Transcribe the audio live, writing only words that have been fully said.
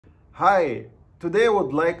Hi, today I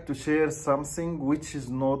would like to share something which is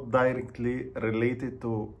not directly related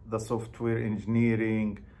to the software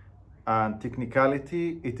engineering and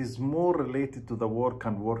technicality. It is more related to the work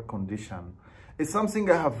and work condition. It's something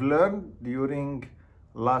I have learned during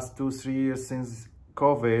last 2-3 years since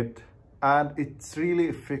COVID, and it's really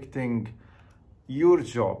affecting your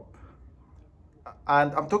job.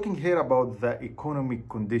 And I'm talking here about the economic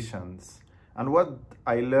conditions and what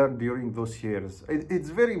I learned during those years. It's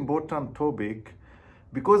a very important topic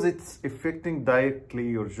because it's affecting directly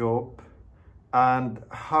your job and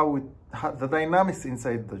how the dynamics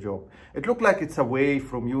inside the job. It looks like it's away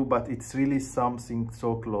from you, but it's really something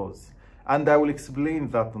so close. And I will explain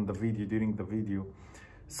that on the video, during the video.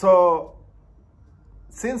 So,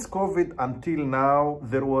 since COVID until now,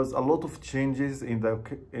 there was a lot of changes in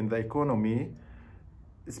the economy,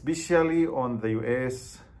 especially on the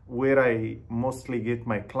US, where I mostly get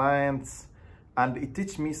my clients, and it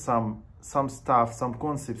teach me some stuff, some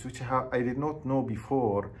concepts which I did not know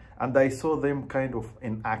before, and I saw them kind of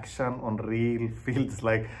in action on real fields,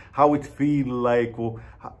 like how it feel like, or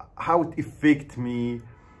how it affect me.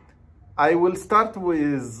 I will start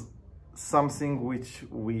with something which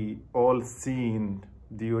we all seen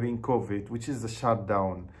during COVID, which is the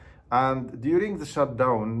shutdown. And during the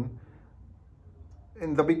shutdown,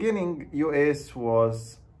 in the beginning, US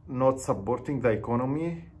was not supporting the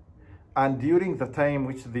economy, and during the time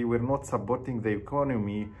which they were not supporting the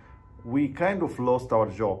economy, we kind of lost our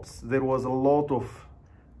jobs. There was a lot of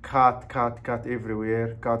cut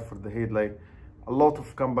everywhere, cut for the head. Like a lot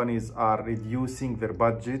of companies are reducing their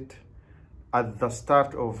budget at the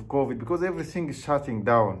start of COVID because everything is shutting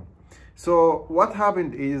down. So what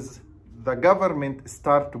happened is the government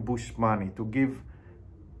started to push money, to give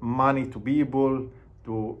money to people,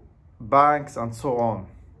 to banks and so on.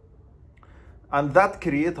 And that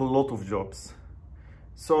creates a lot of jobs.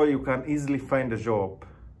 So you can easily find a job.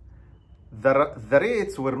 The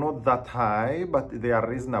rates were not that high, but they are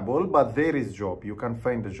reasonable, but there is job, you can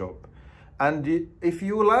find a job. And if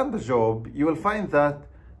you land a job, you will find that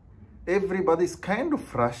everybody's kind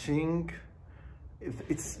of rushing.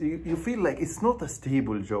 You feel like it's not a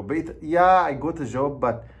stable job. Yeah, I got a job,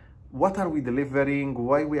 but what are we delivering?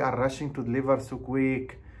 Why we are rushing to deliver so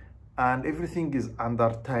quick? And everything is under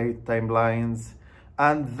tight timelines,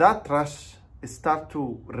 and that rush start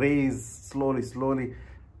to raise slowly,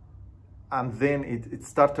 and then it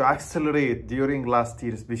start to accelerate during last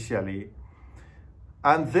year especially.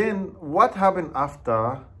 And then what happened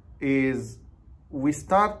after is we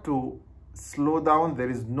start to slow down. There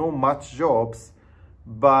is no much jobs,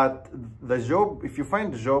 but the job, if you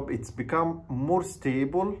find a job, it's become more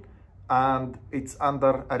stable and it's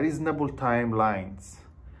under a reasonable timelines.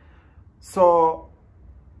 So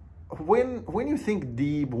when you think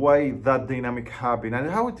deep why that dynamic happened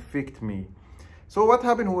and how it affect me. So what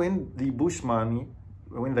happened when they push money,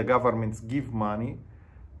 when the governments give money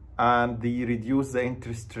and they reduce the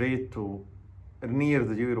interest rate to near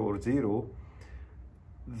the zero or zero,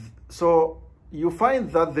 so you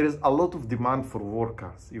find that there is a lot of demand for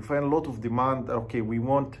workers. You find a lot of demand. Okay, we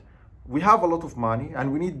have a lot of money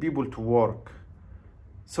and we need people to work.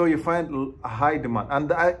 So you find a high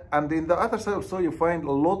demand, and in the other side also you find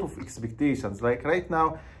a lot of expectations. Like right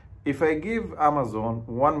now, if I give Amazon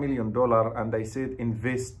 $1 million and I said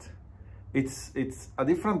invest, it's a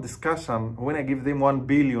different discussion. When I give them $1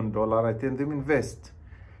 billion, I tell them invest.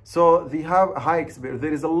 So they have a high expectation.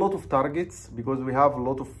 There is a lot of targets because we have a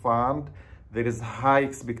lot of fund. There is high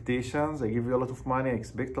expectations. I give you a lot of money, I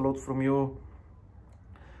expect a lot from you,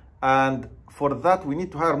 and for that we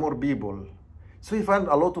need to hire more people. So you find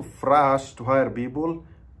a lot of rush to hire people,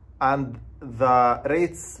 and the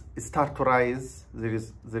rates start to rise. There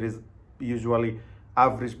is usually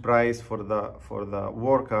average price for the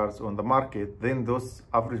workers on the market. Then those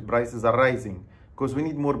average prices are rising because we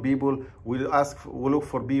need more people. We look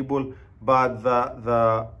for people, but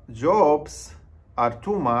the jobs are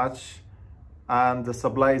too much and the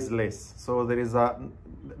supply is less. So there is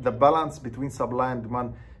the balance between supply and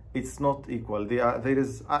demand. It's not equal. They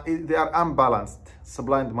are unbalanced.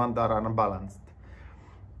 Supply and demand are unbalanced.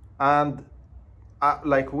 And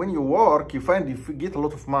like when you work, you find if you get a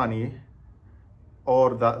lot of money,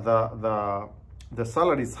 or the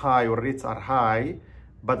salary is high or rates are high,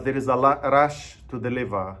 but there is a rush to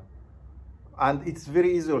deliver, and it's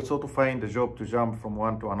very easy also to find a job to jump from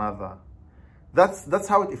one to another. That's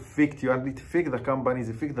how it affects you, and it affects the companies,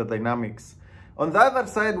 affects the dynamics. On the other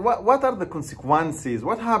side, what are the consequences?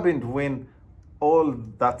 What happened when all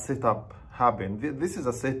that setup happened? This is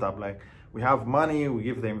a setup, like we have money, we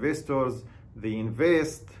give the investors, they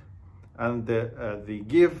invest, and they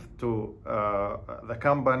give to the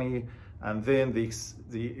company, and then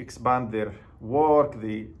they expand their work,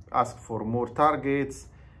 they ask for more targets.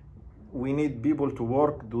 We need people to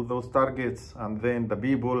work, do those targets, and then the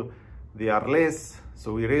people, they are less,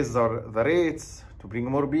 so we raise the rates to bring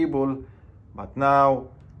more people. But now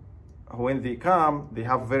when they come, they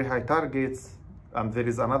have very high targets, and there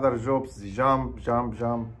is another jobs, they jump.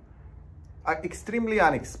 Extremely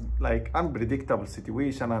unpredictable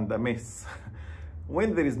situation and a mess.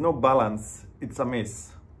 When there is no balance, it's a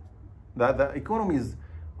mess. The economy is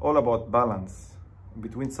all about balance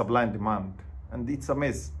between supply and demand, and it's a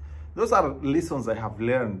mess. Those are lessons I have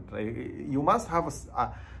learned. You must have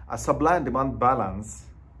a supply and demand balance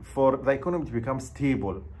for the economy to become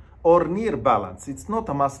stable or near balance. It's not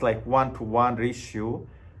a must like 1-to-1 ratio,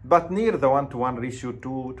 but near the 1-to-1 ratio,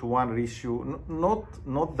 2-to-1 ratio,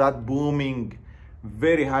 not that booming,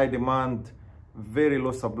 very high demand, very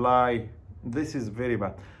low supply. This is very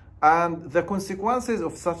bad. And the consequences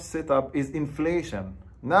of such setup is inflation.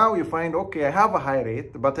 Now you find, okay, I have a high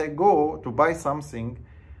rate, but I go to buy something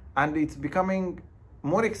and it's becoming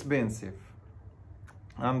more expensive.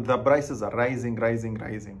 And the prices are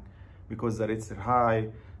rising because the rates are high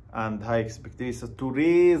and high expectations to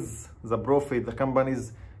raise the profit. The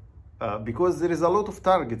companies, because there is a lot of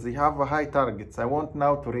targets, they have a high targets. I want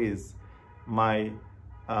now to raise my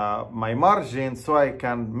margin so I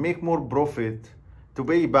can make more profit to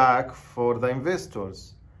pay back for the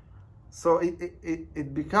investors. So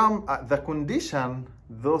it become the condition,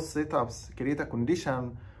 those setups create a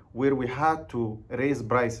condition where we had to raise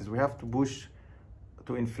prices. We have to push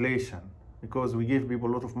to inflation because we give people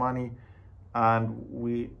a lot of money and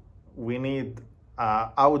we need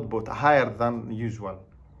output higher than usual.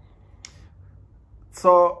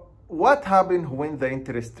 So what happened when the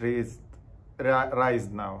interest rates rise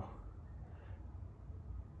now?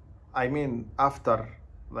 I mean, after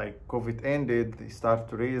like COVID ended, they start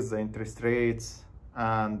to raise the interest rates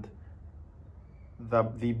and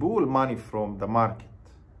they pull money from the market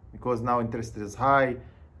because now interest is high.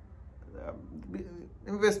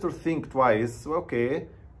 Investors think twice. Okay,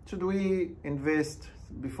 should we invest?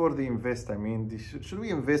 Before they invest, I mean, should we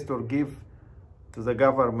invest or give to the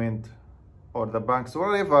government or the banks or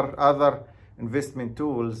whatever other investment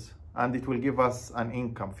tools, and it will give us an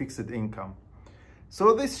income, fixed income.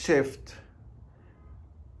 So this shift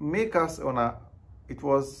make us on a, it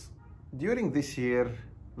was during this year,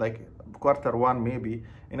 like Q1 maybe,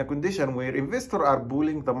 in a condition where investors are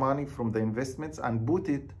pulling the money from the investments and put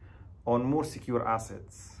it on more secure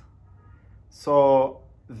assets. So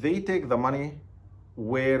they take the money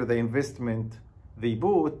where the investment they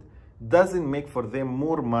put doesn't make for them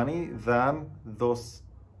more money than those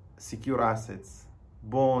secure assets,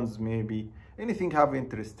 bonds maybe, anything have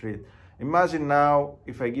interest rate. Imagine now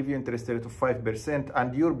if I give you interest rate of 5%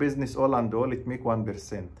 and your business all and all it make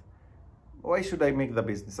 1%. Why should I make the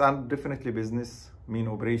business? And definitely business mean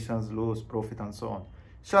operations, loss, profit and so on.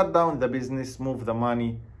 Shut down the business, move the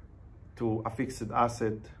money to a fixed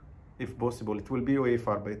asset if possible. It will be way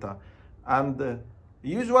far better. And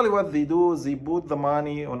usually what they do is they put the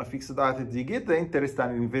money on a fixed asset, they get the interest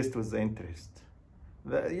and invest with the interest.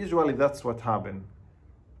 Usually that's what happened.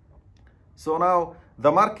 So now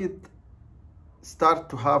the market start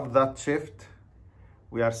to have that shift.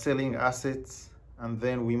 We are selling assets and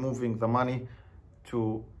then we moving the money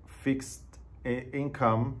to fixed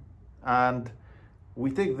income, and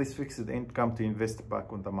we take this fixed income to invest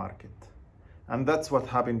back on the market. And that's what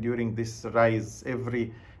happened during this rise.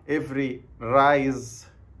 Every rise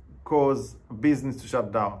cause business to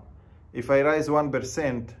shut down. If I rise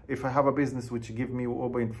 1%, if I have a business which give me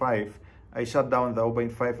 0.5, I shut down the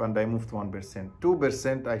 0.5 and I move to 1%.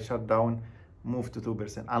 2% I shut down, move to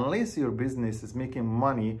 2%. Unless your business is making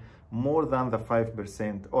money more than the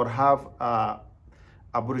 5% or have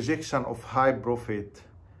a projection of high profit,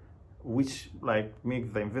 which like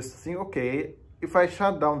make the investor think, okay, if I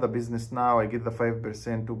shut down the business now, I get the 5%,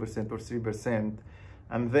 2% or 3%,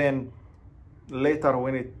 and then later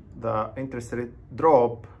when the interest rate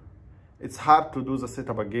drop, it's hard to do the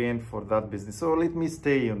setup again for that business. So let me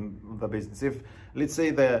stay on the business. If let's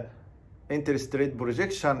say the interest rate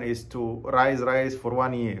projection is to rise for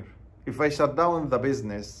 1 year. If I shut down the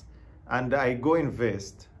business and I go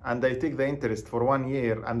invest and I take the interest for 1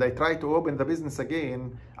 year and I try to open the business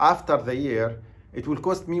again after the year, it will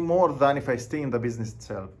cost me more than if I stay in the business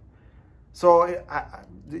itself. So I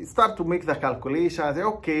start to make the calculation. I say,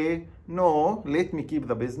 okay, no, let me keep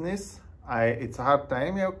the business. It's a hard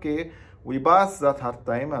time. Okay, we pass that hard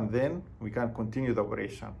time and then we can continue the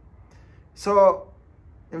operation. So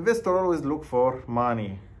investors always look for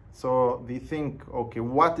money. So they think, okay,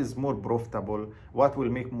 what is more profitable? What will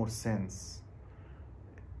make more sense?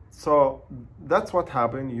 So that's what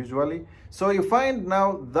happened usually. So you find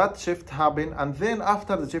now that shift happen, and then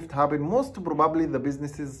after the shift happen, most probably the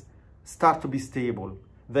businesses start to be stable.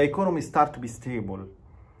 The economy start to be stable.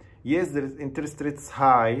 Yes, there is interest rates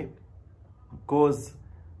high, cause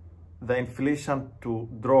the inflation to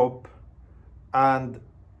drop, and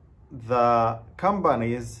the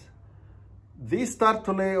companies, they start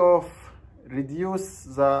to lay off, reduce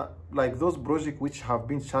the, like those projects which have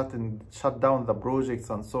been shut down the projects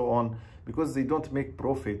and so on, because they don't make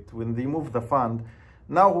profit when they move the fund.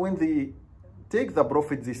 Now when they take the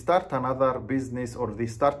profit, they start another business or they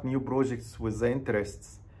start new projects with the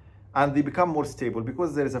interests, and they become more stable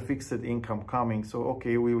because there is a fixed income coming. So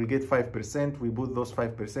okay, we will get 5%, we put those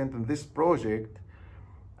 5% in this project,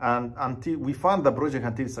 and until we fund the project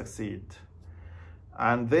until it succeed.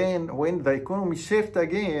 And then when the economy shift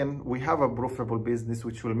again, we have a profitable business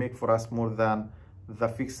which will make for us more than the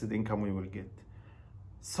fixed income we will get.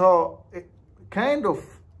 So kind of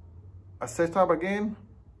a setup again.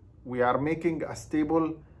 We are making a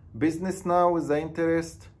stable business now with the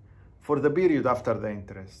interest for the period after the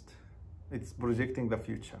interest. It's projecting the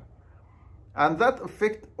future. And that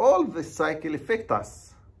affect all the cycle affect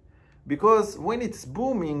us. Because when it's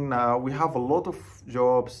booming now, we have a lot of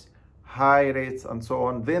jobs, high rates and so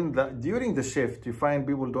on. Then during the shift, you find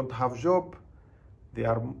people don't have job. There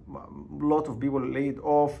are a lot of people laid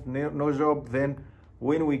off, no job. Then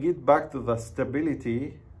when we get back to the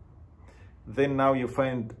stability, then now you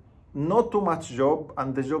find not too much job,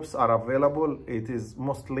 and the jobs are available. It is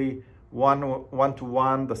mostly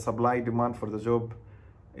one-to-one. The supply demand for the job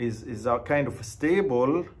is a kind of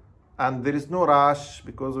stable, and there is no rush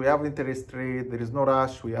because we have interest rate. There is no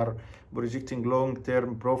rush. We are projecting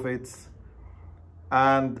long-term profits.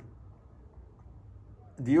 And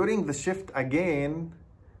during the shift again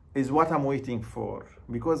is what I'm waiting for,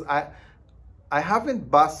 because I haven't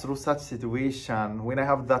passed through such situation when I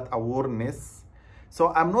have that awareness.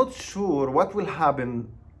 So I'm not sure what will happen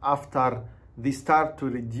after they start to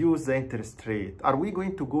reduce the interest rate. Are we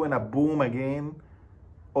going to go in a boom again,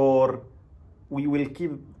 or we will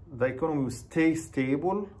keep the economy will stay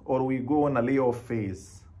stable, or we go in a layoff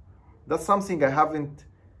phase? That's something I haven't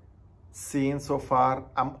seen so far.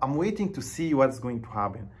 I'm waiting to see what's going to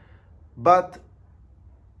happen. But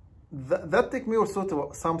that takes me also to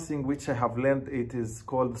something which I have learned. It is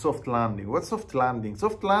called soft landing. What's soft landing?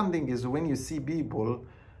 Soft landing is when you see people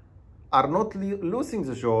are not losing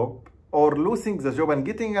the job, or losing the job and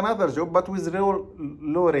getting another job, but with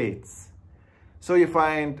low rates. So you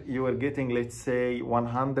find you are getting, let's say,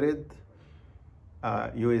 100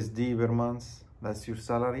 USD per month. That's your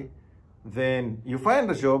salary. Then you find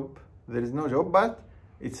a job, there is no job, but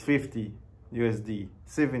it's 50 USD,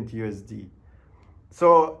 70 USD.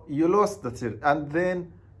 So you lost that, and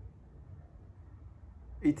then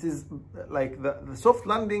it is like the soft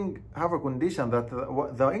landing have a condition that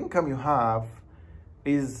the income you have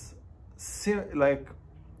is like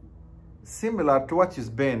similar to what you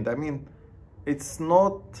spend. I mean, it's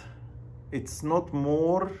not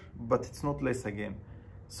more, but it's not less again.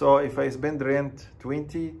 So if I spend rent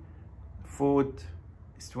 20, food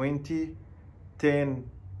is 20, 10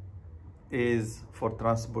 is for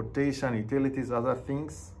transportation, utilities, other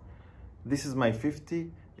things. This is my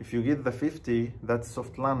 50. If you get the 50, that's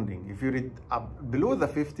soft landing. If you read below the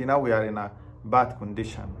 50, now we are in a bad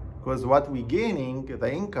condition, because what we gaining,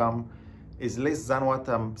 the income, is less than what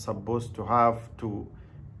I'm supposed to have to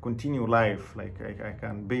continue life. Like I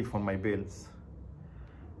can pay for my bills.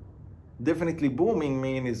 Definitely booming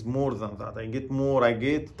means more than that. I get more, I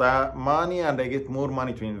get money, and I get more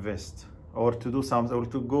money to invest, or to do something, or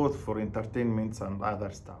to go for entertainments and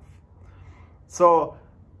other stuff. So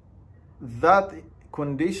that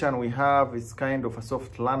condition we have is kind of a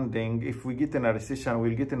soft landing. If we get in a recession,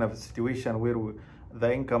 we'll get in a situation where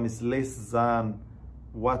the income is less than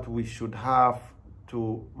what we should have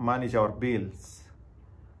to manage our bills.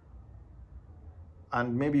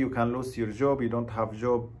 And maybe you can lose your job, you don't have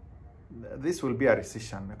job. This will be a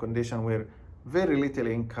recession, a condition where very little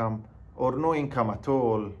income or no income at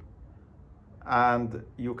all, and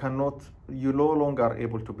you no longer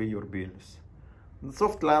able to pay your bills. The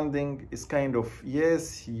soft landing is kind of,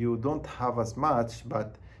 yes, you don't have as much,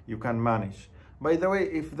 but you can manage. By the way,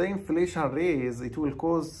 if the inflation raise, it will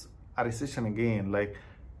cause a recession again. Like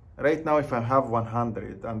right now, if I have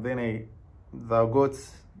 100 and then the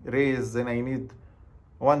goods raise, then I need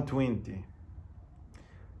 120.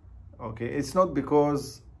 Okay, it's not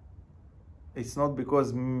because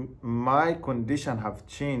my condition have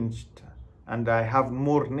changed and I have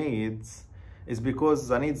more needs. is because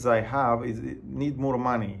the needs I have need more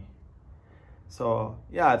money. So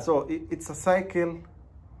yeah, so it's a cycle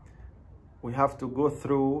we have to go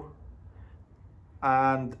through,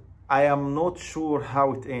 and I am not sure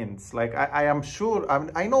how it ends. Like I am sure,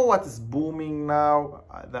 I know what is booming now,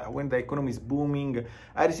 that when the economy is booming,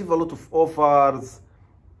 I receive a lot of offers,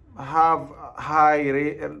 have high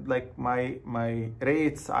rate, like my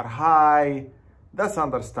rates are high. That's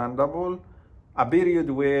understandable. A period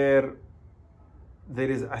where there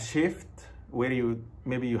is a shift, where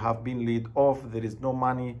maybe you have been laid off, there is no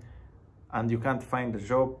money and you can't find a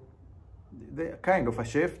job, kind of a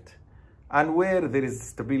shift. And where there is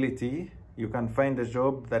stability, you can find a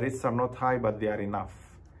job, the rates are not high, but they are enough.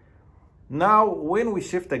 Now, when we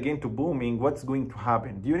shift again to booming, what's going to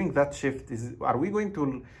happen? During that shift, are we going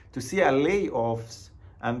to see a layoffs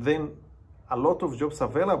and then a lot of jobs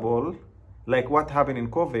available, like what happened in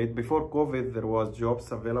COVID? Before COVID, there was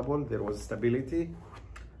jobs available, there was stability.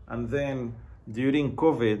 And then during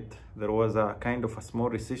COVID, there was a kind of a small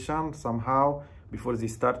recession somehow before they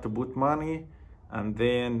start to put money. And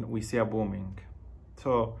then we see a booming.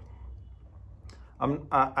 So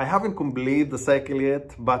I haven't completed the cycle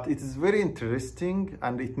yet, but it is very interesting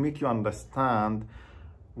and it makes you understand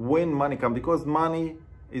when money comes, because money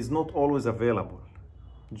is not always available.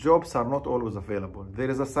 Jobs are not always available. There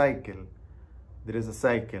is a cycle. There is a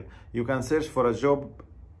cycle. You can search for a job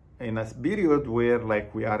in a period where,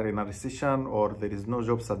 like, we are in a recession or there is no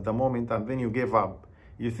jobs at the moment, and then you give up.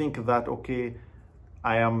 You think that, okay,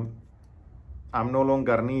 I'm no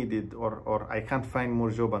longer needed, or I can't find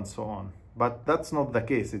more job and so on. But that's not the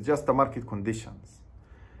case. It's just the market conditions.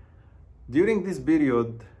 During this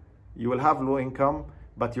period, you will have low income,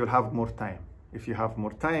 but you'll have more time. If you have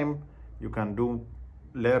more time, you can do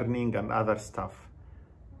learning and other stuff.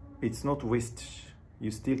 It's not wastage.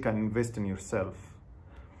 You still can invest in yourself.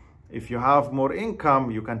 If you have more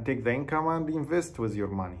income, you can take the income and invest with your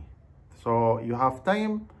money. So you have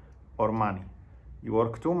time or money. You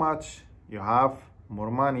work too much, you have more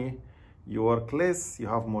money. You work less, you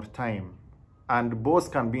have more time. And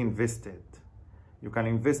both can be invested. You can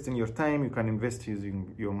invest in your time, you can invest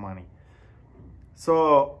using your money.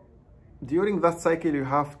 So during that cycle, you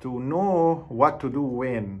have to know what to do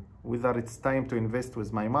when, whether it's time to invest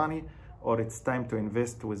with my money or it's time to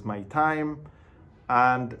invest with my time.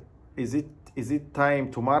 And is it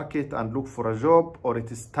time to market and look for a job, or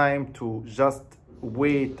it is time to just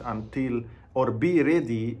wait until, or be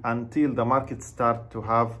ready until the market start to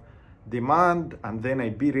have demand, and then I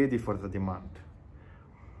be ready for the demand.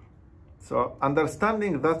 So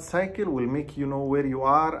understanding that cycle will make you know where you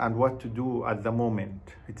are and what to do at the moment.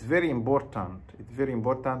 It's very important. It's very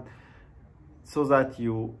important, so that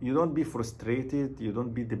you don't be frustrated, you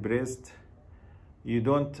don't be depressed, you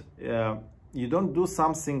don't do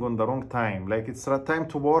something on the wrong time. Like, it's a time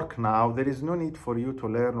to work now. There is no need for you to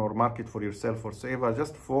learn or market for yourself or whatever.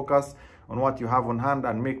 Just focus on what you have on hand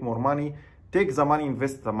and make more money. Take the money,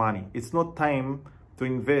 invest the money. It's not time to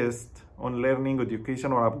invest on learning,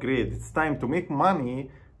 education, or upgrade. It's time to make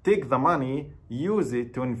money, take the money, use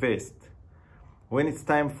it to invest. When it's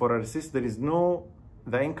time for a recession,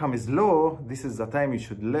 the income is low, this is the time you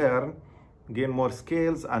should learn, gain more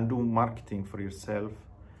skills, and do marketing for yourself.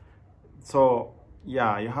 So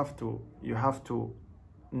yeah, you have to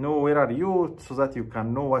know where are you, so that you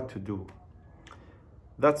can know what to do.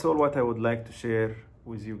 That's all what I would like to share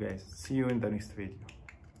with you guys. See you in the next video.